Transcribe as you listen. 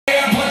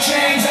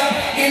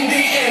in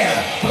the air.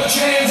 Put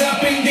your hands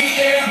up in the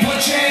air.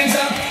 Put your hands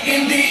up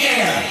in the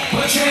air.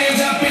 Put your hands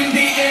up in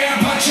the air.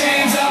 Put your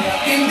hands up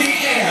in the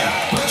air.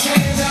 Put your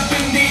hands up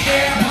in the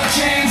air. Put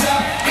your hands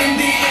up in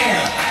the air.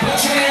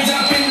 Put your hands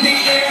up in the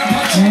air.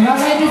 Now,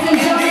 ladies and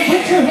gentlemen,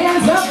 put your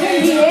hands up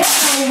in the air.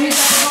 We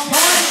got the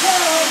party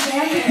girls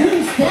and the crew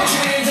staff. Put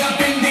your hands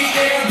up in the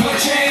air. Put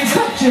your hands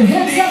up. Put your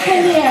hands up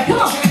in the air. Come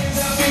on.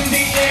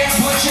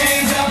 Put your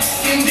hands up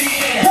in the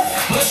air.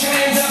 Put your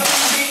hands up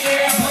in the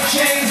air. Put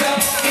your hands up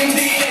in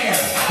the air.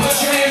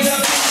 Put your hands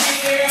up in the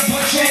air.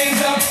 Put your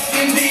hands up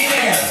in the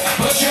air.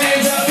 Put your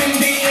hands up in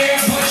the air.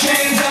 Put your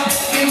hands up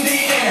in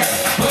the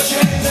air. Put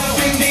your hands up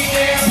in the air. Put your hands up in the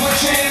air.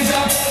 Put your hands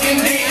up in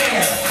the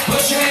air.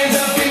 Put your hands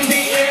up in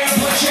the air.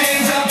 Put your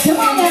hands up. Come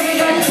on,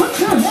 everybody, put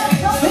your hands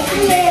up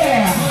in the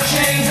air. Put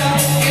your hands up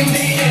in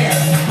the air.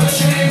 Put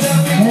your hands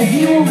up in the air. As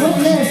you will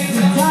witness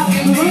the top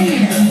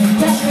three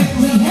contestants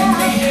we have.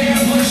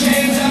 Put your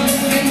hands up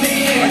in the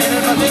air. Put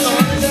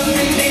your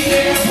hands up in the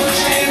air. Put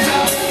your hands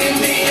up in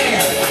the air.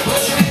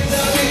 Put your hands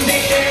up in the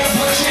air.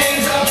 Put your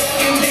hands up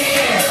in the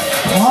air.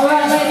 All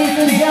right, ladies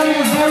and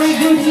gentlemen, very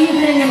good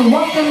evening and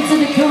welcome to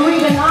the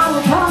Caribbean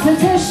Idol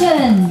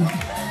competition.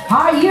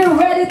 Are you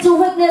ready to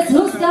witness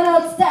who's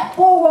gonna step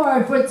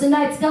forward for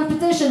tonight's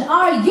competition?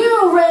 Are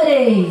you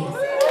ready?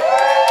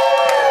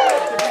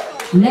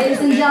 Ladies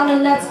and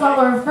gentlemen, let's call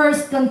our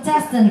first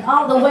contestant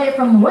all the way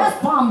from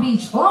West Palm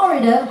Beach,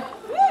 Florida.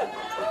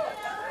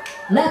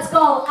 Let's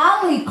call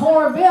Ali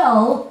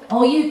Corbell,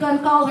 or you can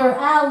call her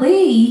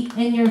Ali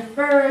in your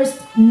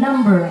first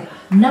number.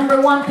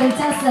 Number one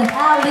contestant,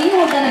 Ali,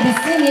 we're gonna be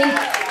singing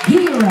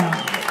Hero.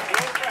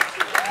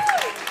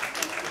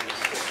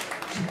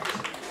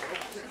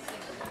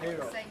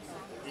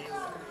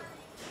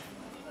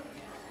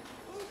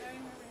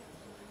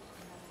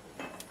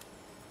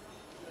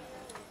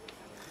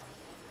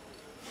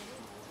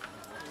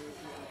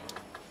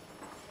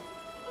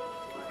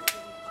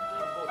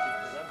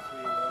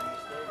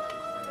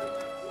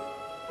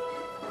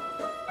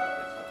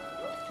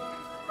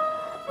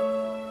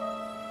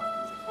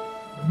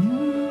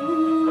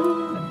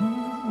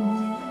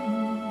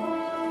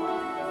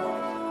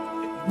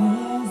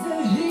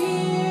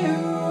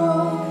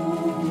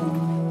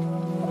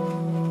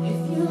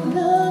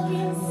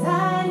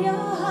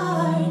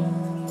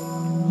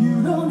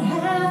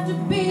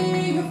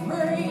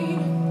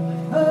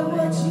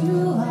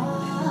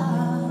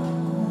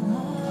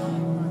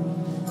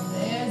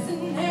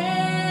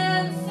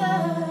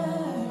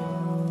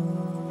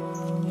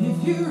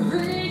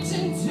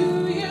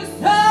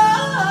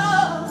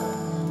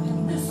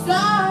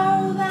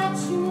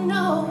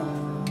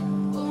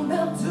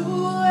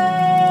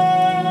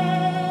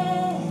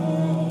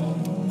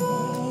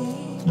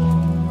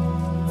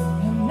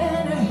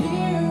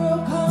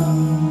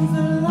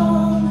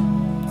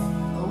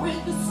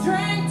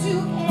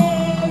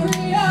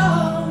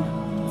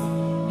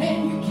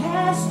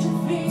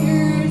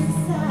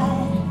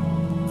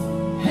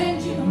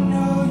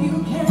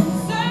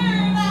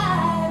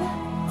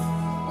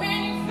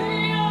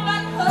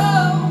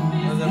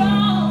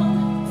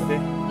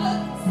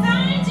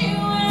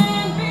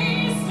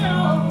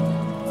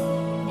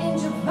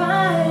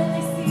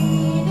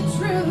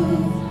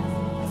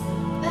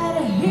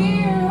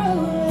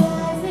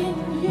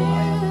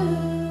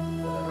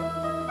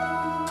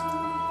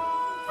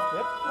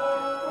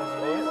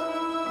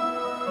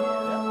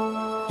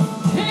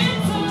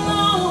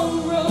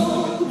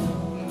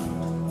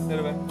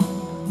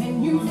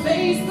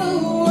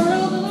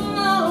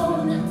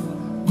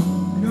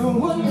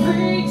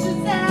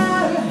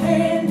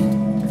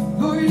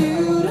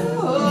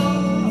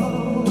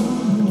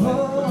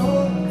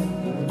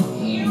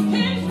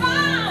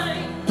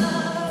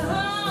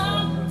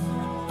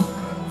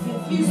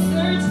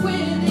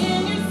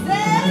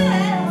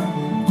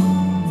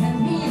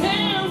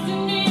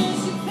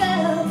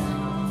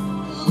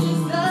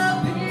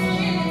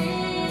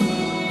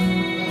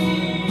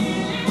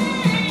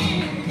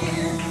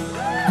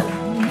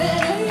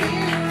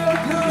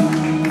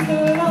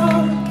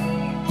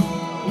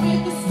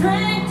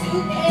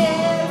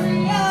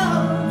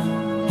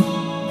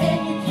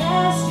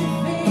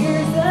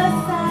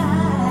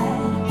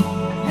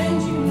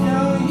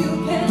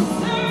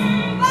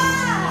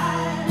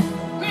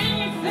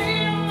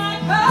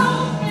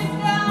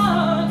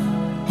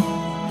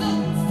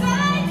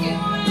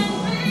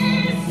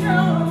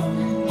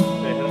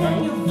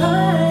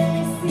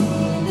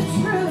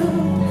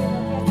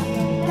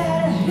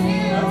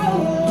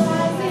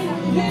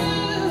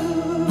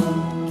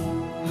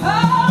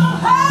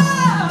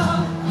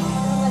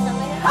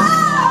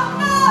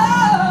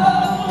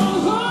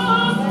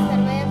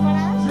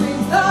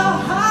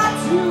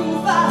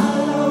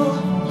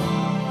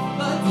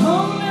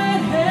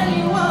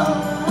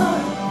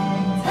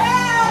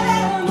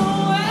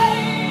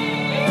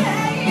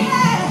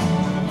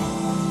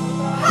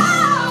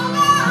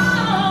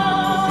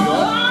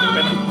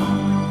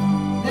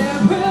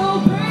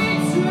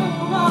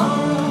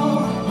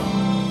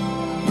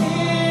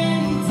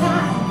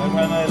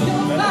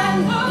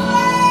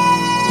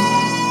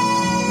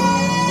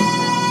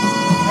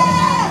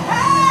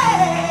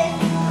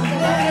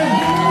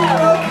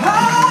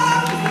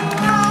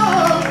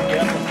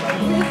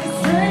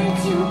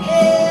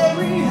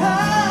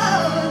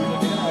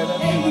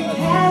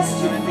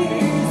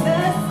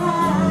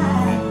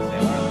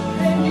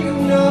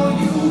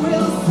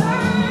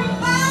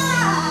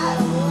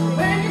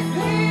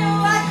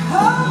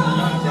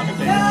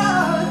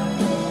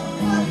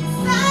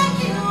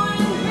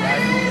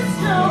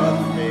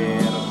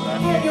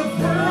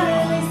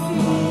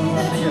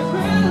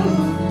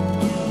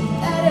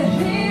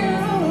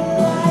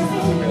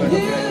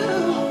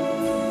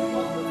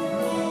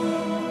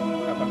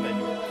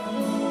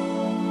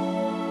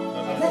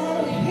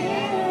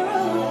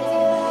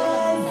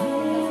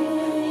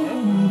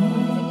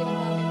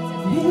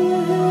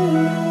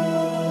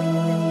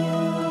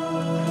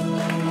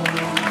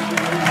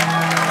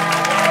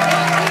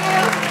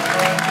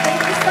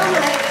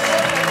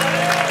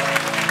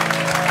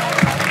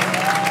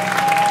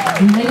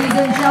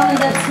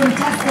 gentlemen, that's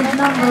contestant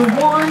number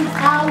 1,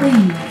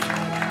 Ali.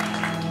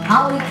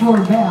 Ali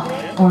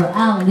Corbell, or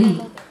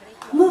Ali.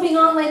 Moving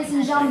on, ladies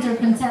and gentlemen, to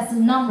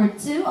contestant number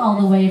 2,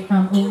 all the way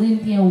from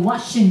Olympia,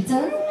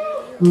 Washington,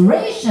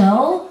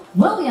 Rachel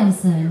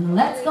Williamson.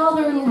 Let's call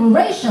her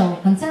Rachel,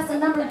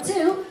 contestant number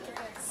 2,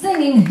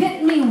 singing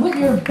Hit Me With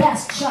Your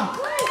Best Shot.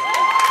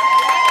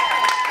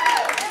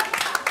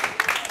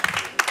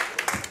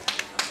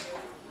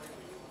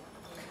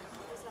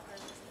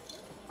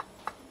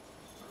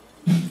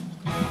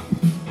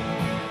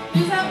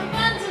 Who's having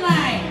fun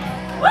tonight?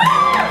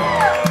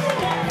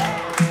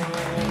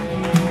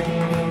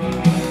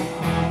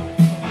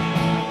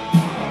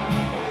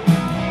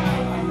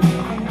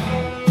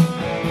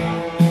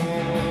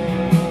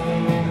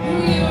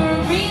 You're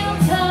a real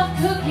tough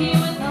cookie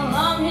with a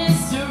long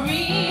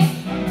history,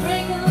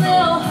 breaking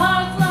little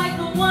hearts like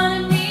the one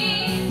in me.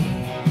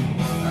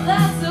 Well,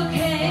 that's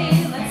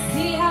okay, let's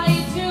see how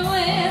you do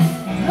it.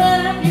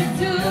 Put up your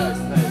dues,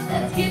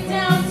 let's get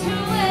down to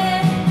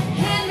it.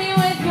 Hit me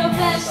with your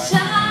best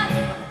shot.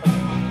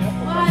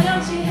 Why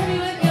don't you hit me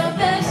with your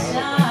best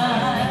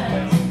shot?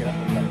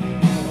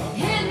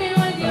 Hit me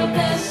with your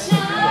best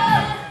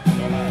shot.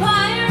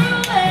 Fire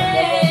away.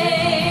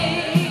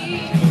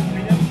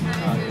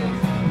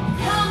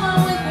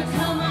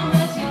 Come on,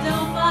 but you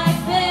don't fight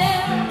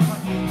fair.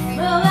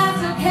 Well,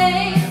 that's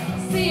okay.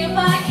 See if I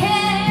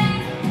can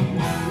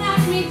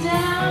knock me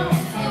down.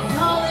 It's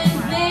all in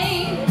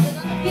vain.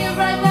 Get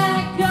right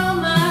back on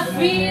my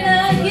feet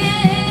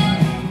again.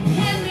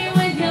 Hit me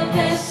with your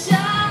best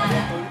shot.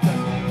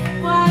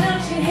 Why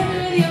don't you hit me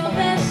with your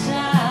best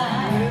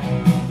shot?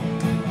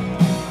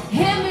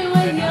 Hit me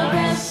with your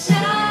best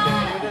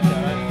shot.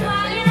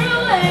 Fire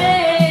away.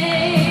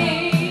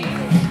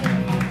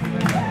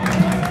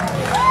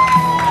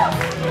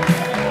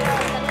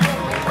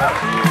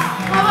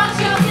 How about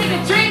you take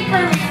a drink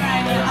for me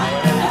right now?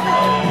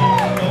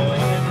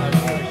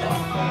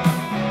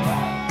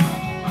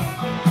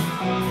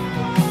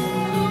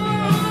 Ooh,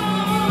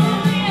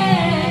 yeah.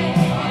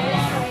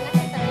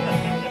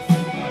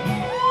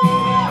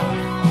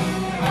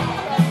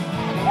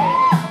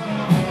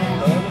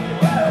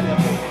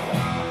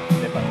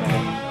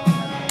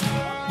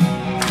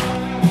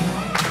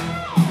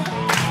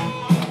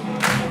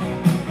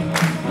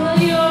 Well,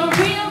 you're a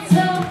real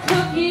tough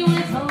cookie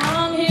with a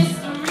long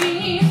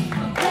history,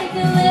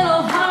 breaking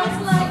little hearts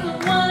like the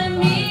one in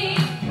me.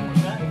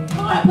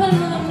 Before I put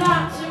another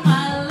notch in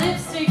my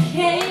lipstick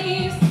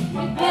case,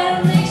 you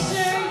better make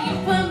sure you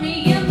put me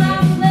in my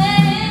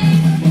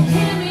place.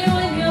 Hit me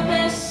with your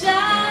best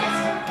shot.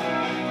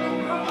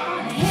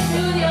 Hit me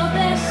with your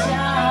best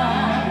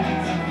shot.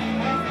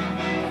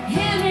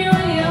 Hit me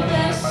with your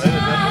best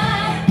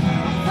shot.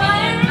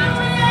 Fire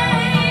away.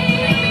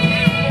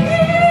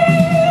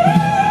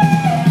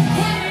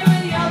 Hit me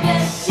with your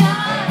best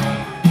shot.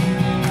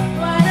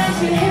 Why don't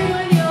you hit me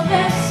with your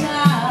best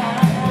shot?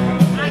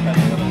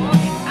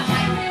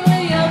 Hit me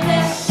with your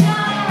best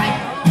shot.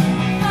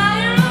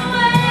 Fire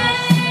away.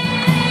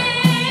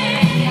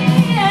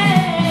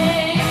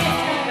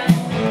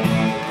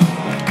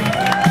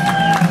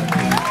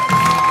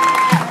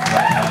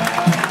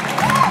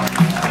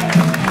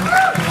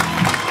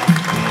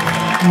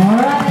 All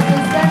right,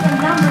 contestant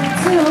number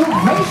 2,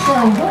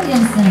 Rachel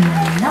Williamson.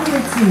 Number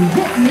 2,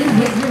 Hit Me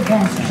With Your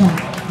Best Shot.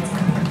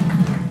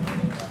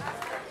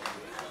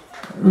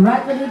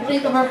 Right, what do you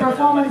think of our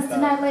performance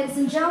tonight, ladies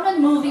and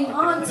gentlemen? Moving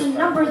on to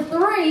number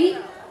 3,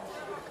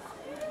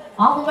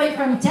 all the way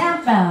from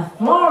Tampa,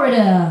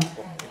 Florida,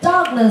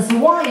 Douglas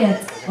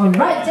Wyatt, or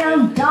Right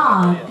Down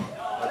Dog,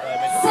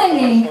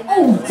 singing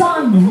Old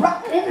Time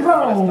Rock and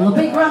Roll. A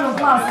big round of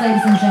applause,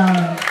 ladies and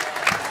gentlemen.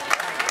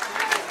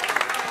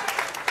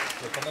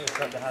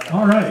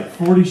 All right,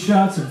 40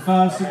 shots and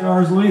 5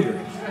 cigars later.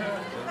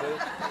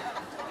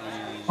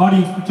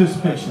 Audience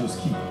participation is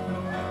key.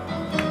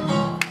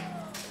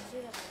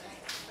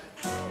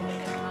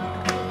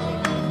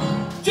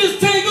 Just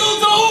take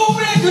those old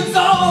records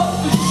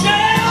off the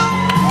shelf.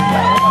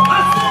 I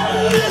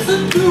said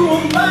listen to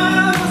them by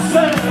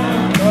myself.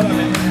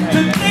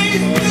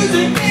 Today's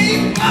music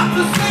ain't got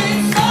the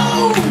same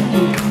soul.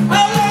 I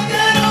like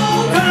that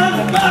old time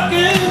rock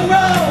and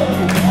roll.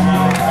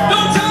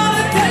 Don't try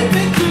to take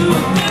me to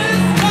a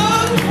disco.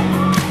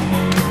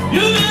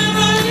 You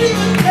never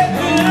even get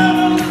me out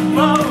on the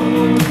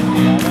phone.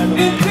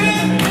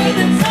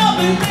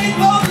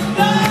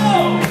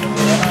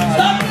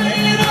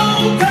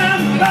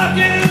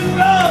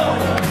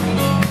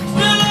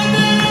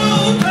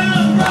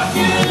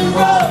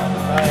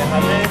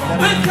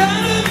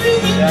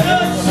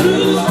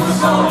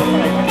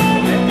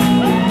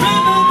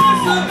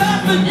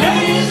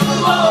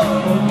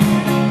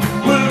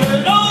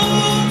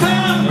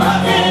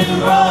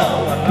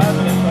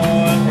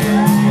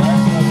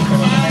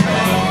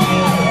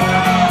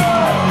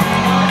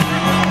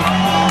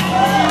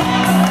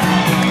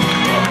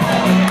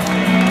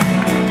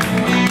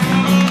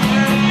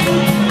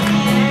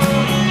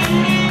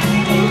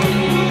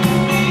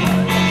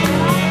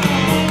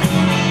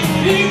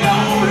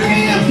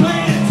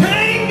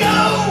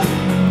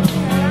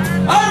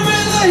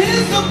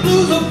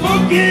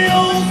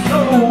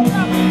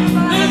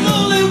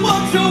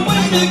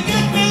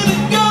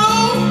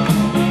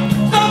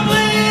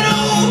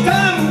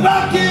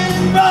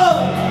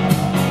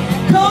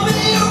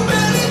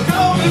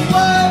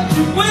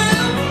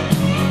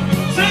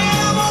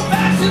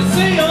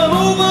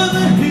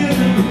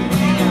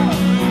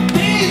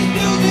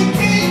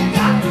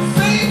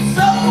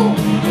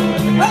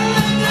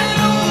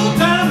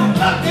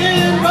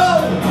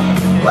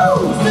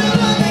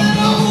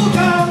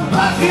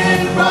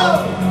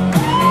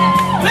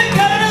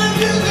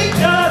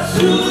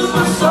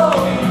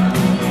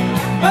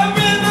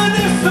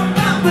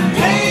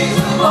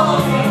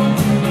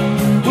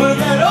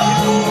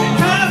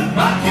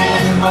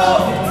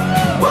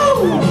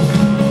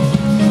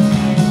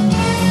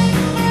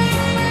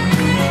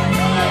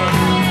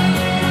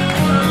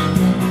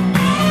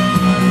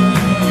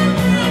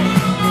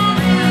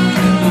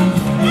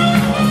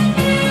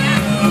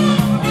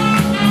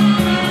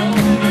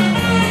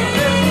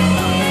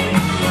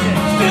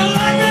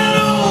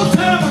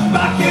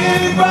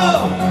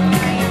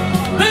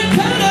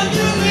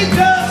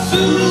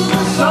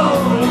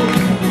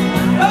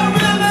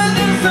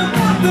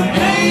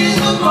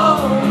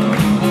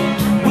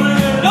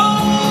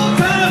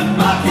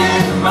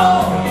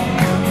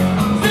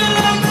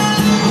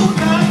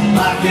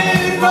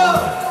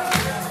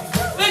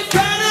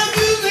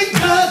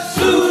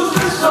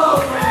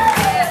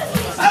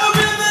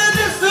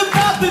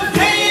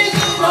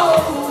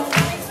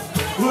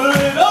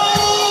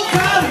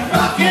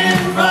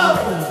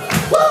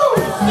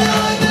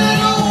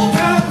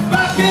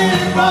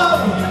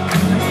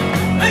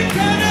 They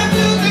can't have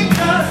music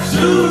that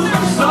soothes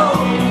my soul.